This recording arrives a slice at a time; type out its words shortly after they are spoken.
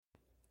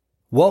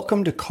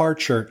Welcome to Car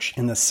Church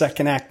in the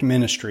Second Act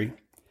Ministry,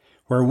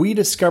 where we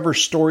discover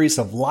stories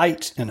of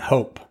light and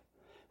hope,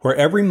 where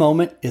every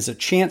moment is a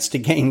chance to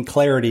gain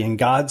clarity in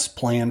God's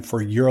plan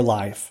for your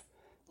life.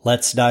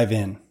 Let's dive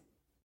in.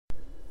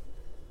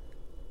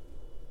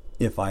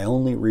 If I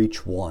only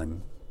reach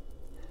one.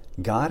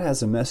 God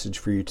has a message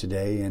for you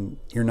today, and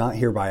you're not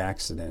here by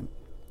accident.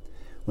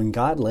 When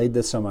God laid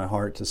this on my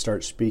heart to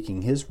start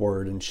speaking His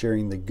word and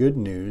sharing the good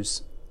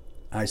news,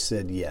 I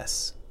said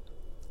yes.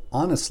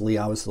 Honestly,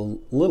 I was a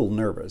little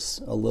nervous,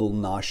 a little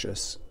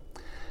nauseous.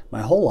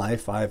 My whole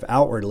life, I've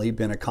outwardly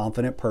been a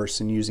confident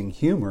person using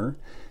humor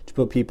to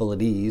put people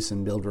at ease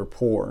and build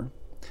rapport.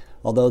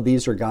 Although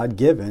these are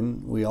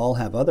God-given, we all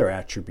have other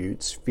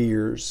attributes,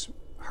 fears,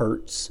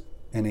 hurts,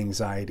 and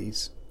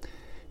anxieties.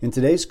 In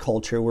today's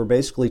culture, we're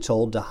basically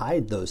told to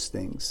hide those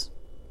things,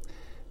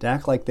 to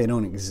act like they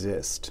don't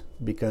exist,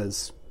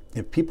 because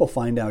if people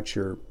find out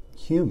you're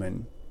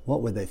human,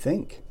 what would they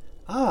think?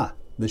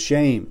 The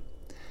shame.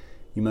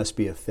 You must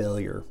be a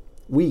failure,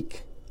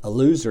 weak, a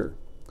loser.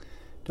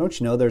 Don't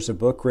you know there's a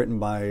book written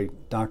by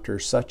Dr.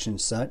 Such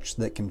and Such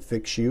that can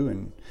fix you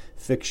and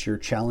fix your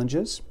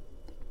challenges?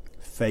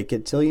 Fake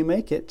it till you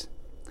make it.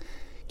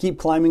 Keep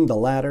climbing the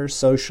ladder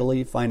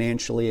socially,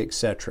 financially,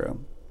 etc.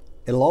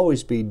 It'll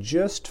always be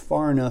just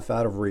far enough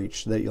out of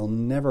reach that you'll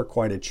never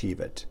quite achieve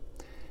it.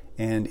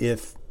 And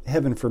if,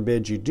 heaven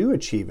forbid, you do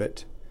achieve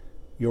it,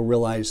 you'll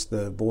realize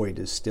the void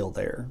is still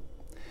there.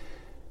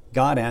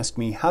 God asked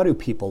me, how do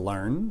people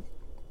learn?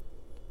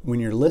 When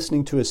you're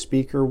listening to a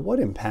speaker, what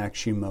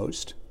impacts you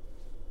most?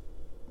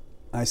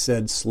 I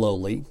said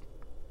slowly,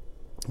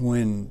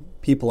 when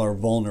people are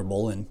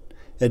vulnerable and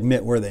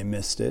admit where they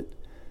missed it.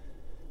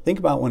 Think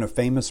about when a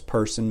famous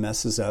person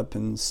messes up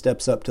and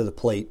steps up to the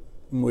plate,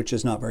 which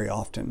is not very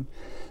often,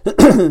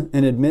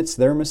 and admits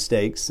their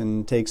mistakes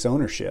and takes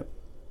ownership.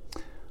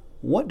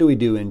 What do we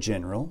do in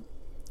general?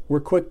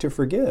 We're quick to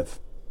forgive.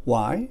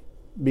 Why?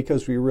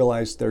 Because we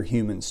realize they're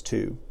humans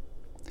too.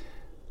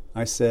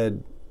 I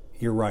said,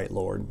 "You're right,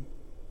 Lord."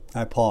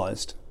 I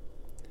paused.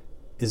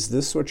 Is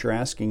this what you're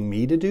asking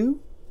me to do?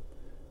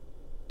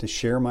 To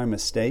share my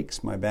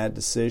mistakes, my bad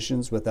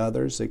decisions with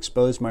others,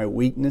 expose my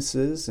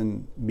weaknesses,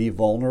 and be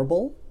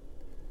vulnerable?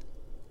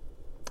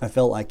 I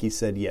felt like He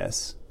said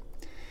yes.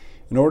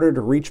 In order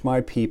to reach my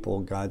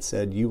people, God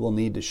said, you will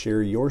need to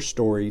share your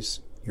stories,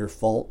 your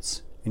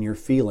faults, and your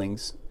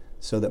feelings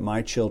so that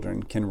my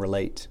children can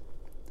relate.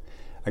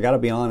 I got to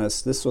be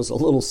honest, this was a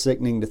little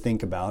sickening to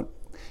think about.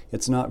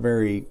 It's not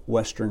very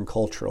Western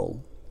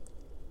cultural.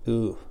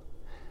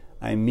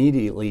 I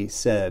immediately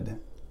said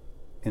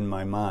in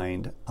my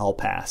mind, I'll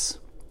pass.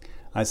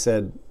 I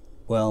said,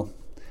 well,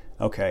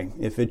 okay,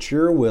 if it's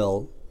your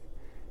will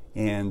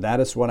and that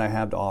is what I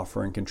have to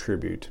offer and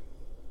contribute,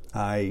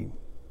 I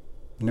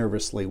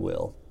nervously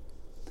will.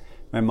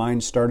 My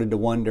mind started to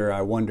wonder.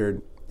 I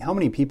wondered, how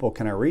many people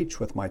can I reach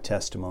with my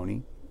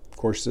testimony? Of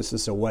course, this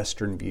is a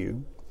Western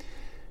view.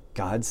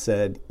 God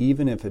said,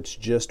 even if it's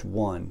just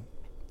one,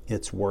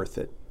 it's worth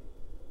it.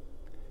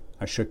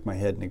 I shook my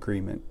head in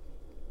agreement.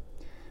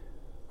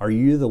 Are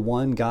you the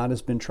one God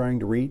has been trying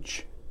to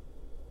reach?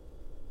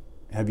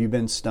 Have you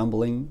been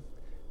stumbling,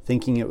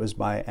 thinking it was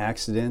by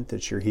accident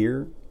that you're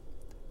here?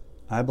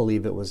 I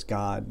believe it was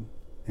God,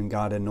 and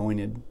God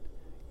anointed,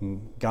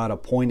 and God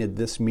appointed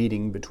this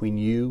meeting between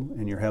you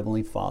and your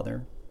Heavenly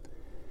Father.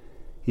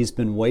 He's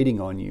been waiting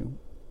on you,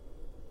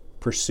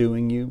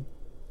 pursuing you,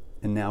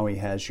 and now He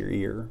has your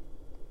ear.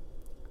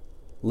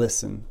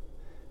 Listen.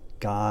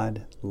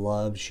 God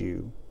loves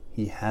you.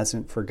 He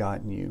hasn't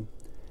forgotten you.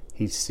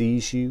 He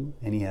sees you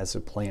and He has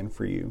a plan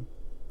for you.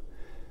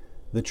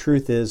 The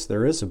truth is,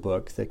 there is a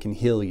book that can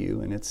heal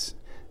you, and it's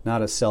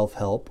not a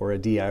self-help or a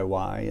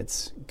DIY.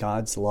 It's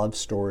God's love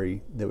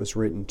story that was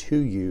written to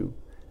you,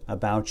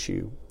 about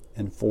you,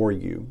 and for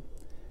you.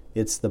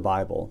 It's the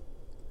Bible.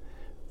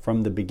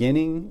 From the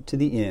beginning to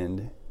the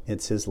end,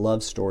 it's His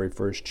love story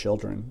for His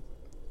children.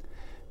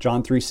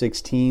 John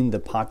 3:16, the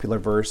popular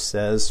verse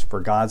says,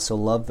 "For God so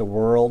loved the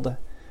world,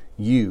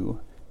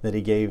 that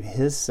He gave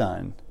His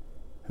Son,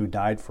 who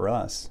died for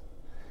us,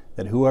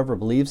 that whoever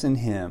believes in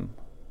Him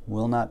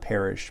will not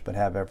perish but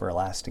have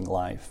everlasting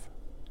life."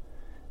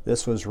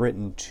 This was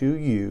written to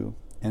you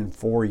and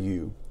for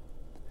you.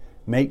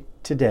 Make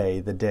today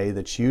the day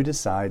that you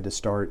decide to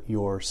start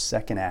your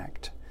second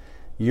act,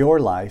 your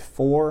life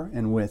for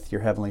and with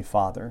your Heavenly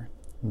Father.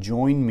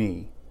 Join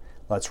me.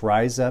 Let's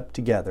rise up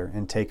together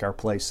and take our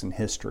place in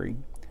history.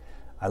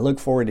 I look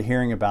forward to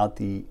hearing about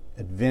the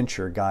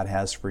adventure God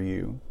has for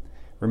you.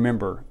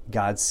 Remember,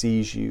 God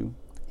sees you.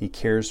 He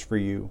cares for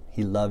you.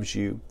 He loves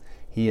you.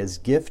 He has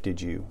gifted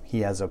you.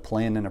 He has a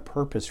plan and a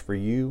purpose for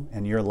you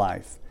and your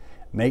life.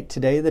 Make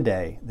today the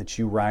day that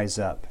you rise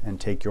up and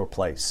take your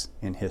place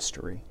in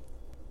history.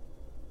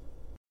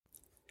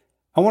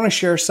 I want to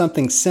share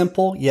something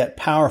simple yet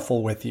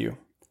powerful with you.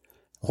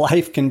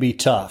 Life can be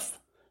tough,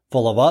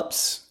 full of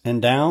ups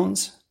and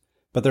downs,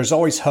 but there's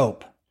always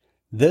hope.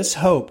 This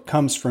hope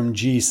comes from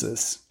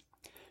Jesus.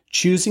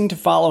 Choosing to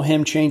follow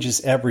Him changes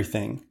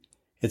everything.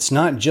 It's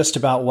not just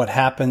about what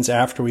happens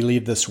after we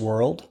leave this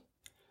world.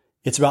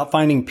 It's about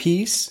finding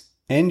peace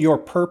and your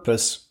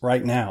purpose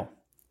right now.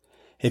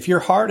 If your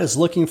heart is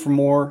looking for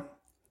more,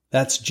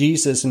 that's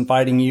Jesus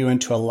inviting you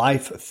into a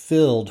life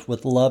filled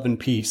with love and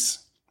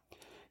peace.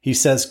 He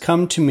says,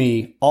 "Come to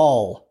me,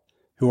 all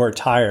who are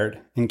tired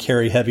and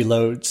carry heavy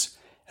loads,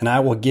 and I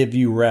will give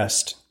you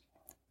rest."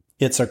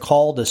 It's a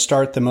call to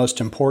start the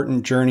most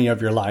important journey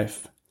of your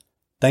life.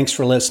 Thanks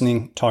for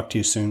listening. Talk to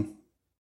you soon.